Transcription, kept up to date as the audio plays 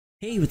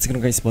Hey, what's going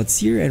on guys, Budz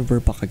here, and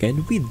we're back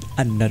again with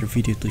another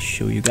video to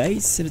show you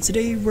guys. And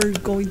today we're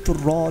going to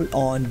roll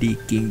on the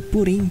king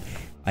pudding.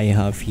 I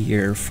have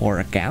here 4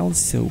 accounts,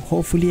 so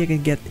hopefully I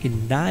can get a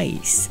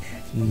nice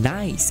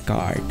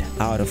card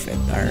out of it.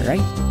 Alright.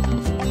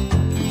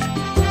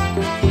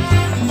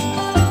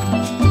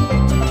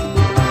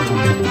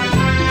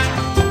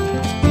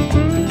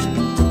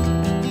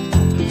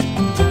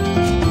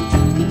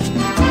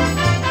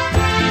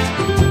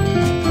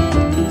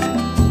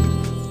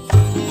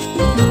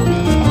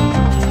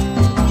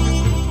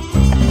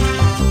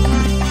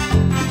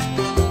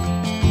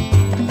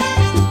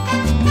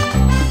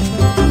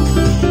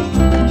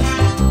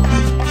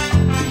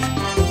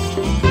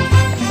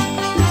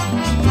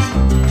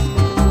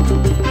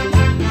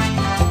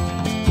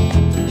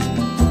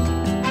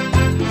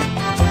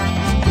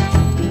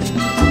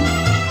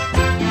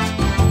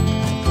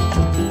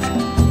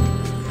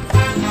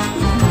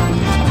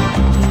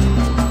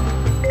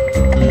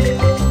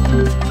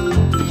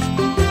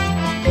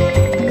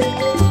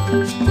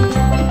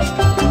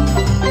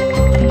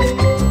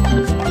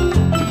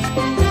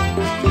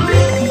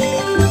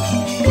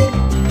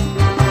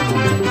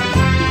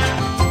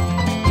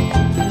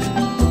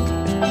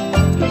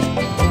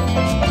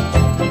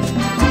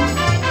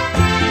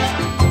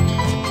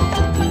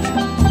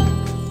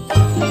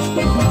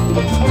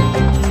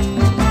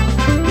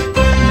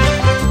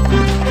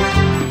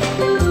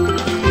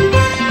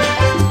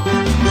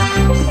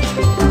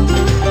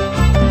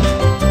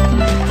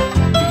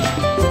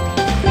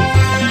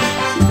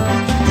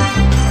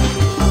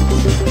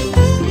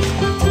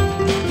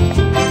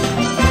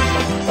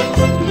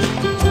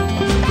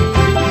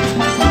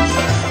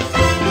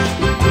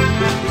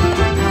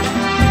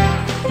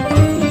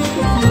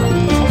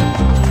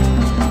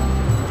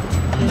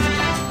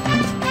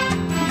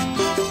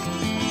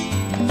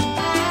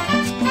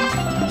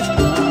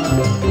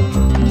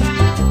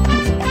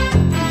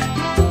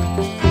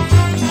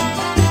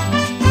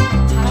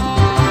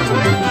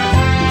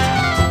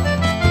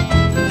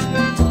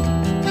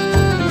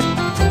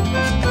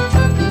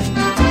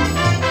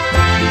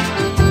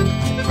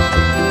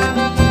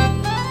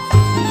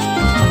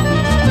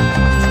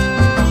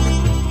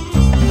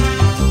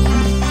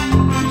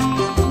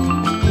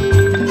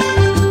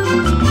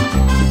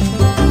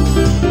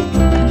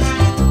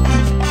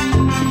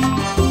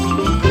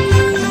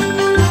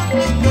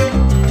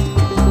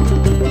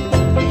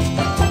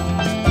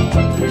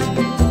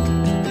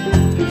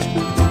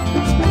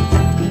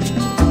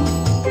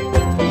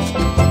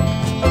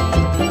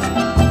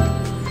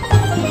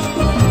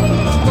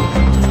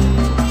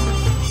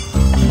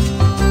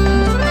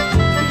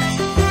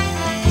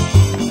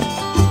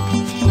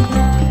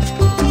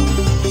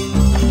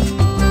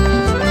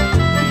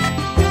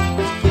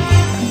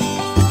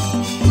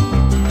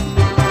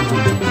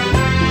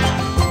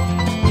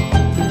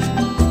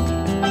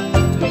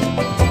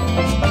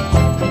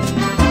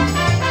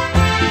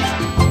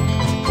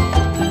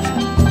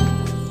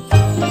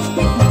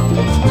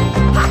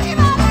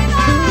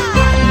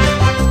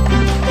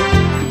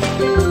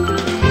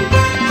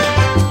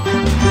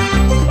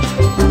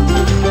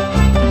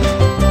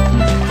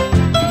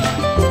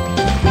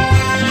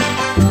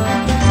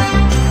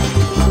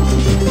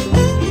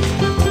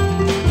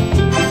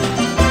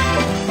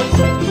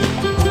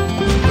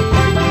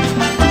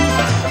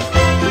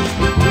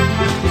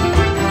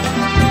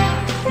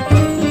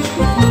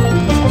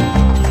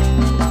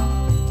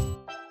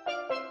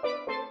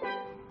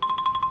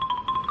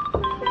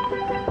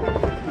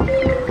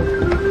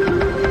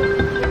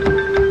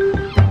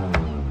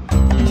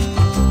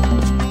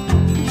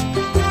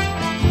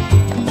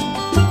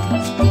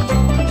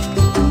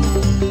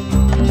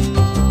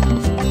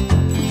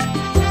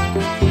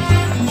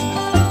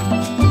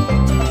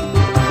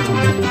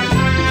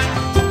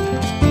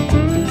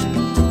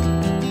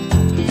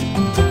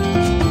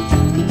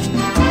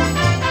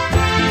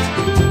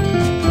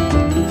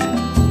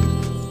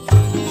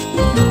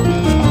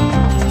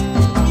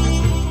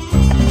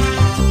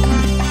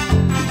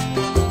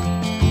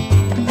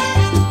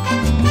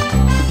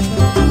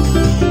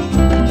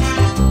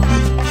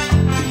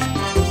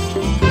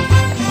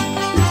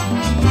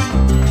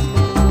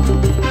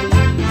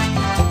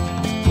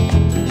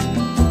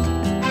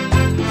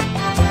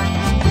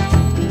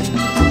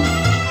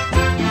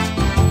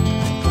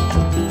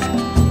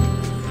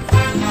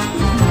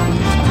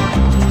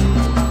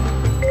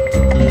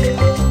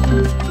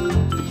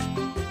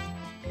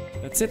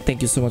 That's it.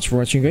 Thank you so much for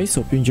watching guys.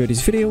 Hope you enjoyed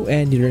this video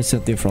and you learned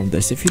something from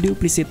this. If you do,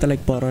 please hit the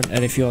like button,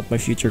 and if you want my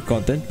future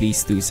content,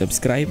 please do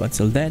subscribe.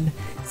 Until then,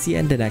 see you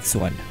in the next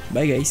one.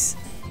 Bye guys.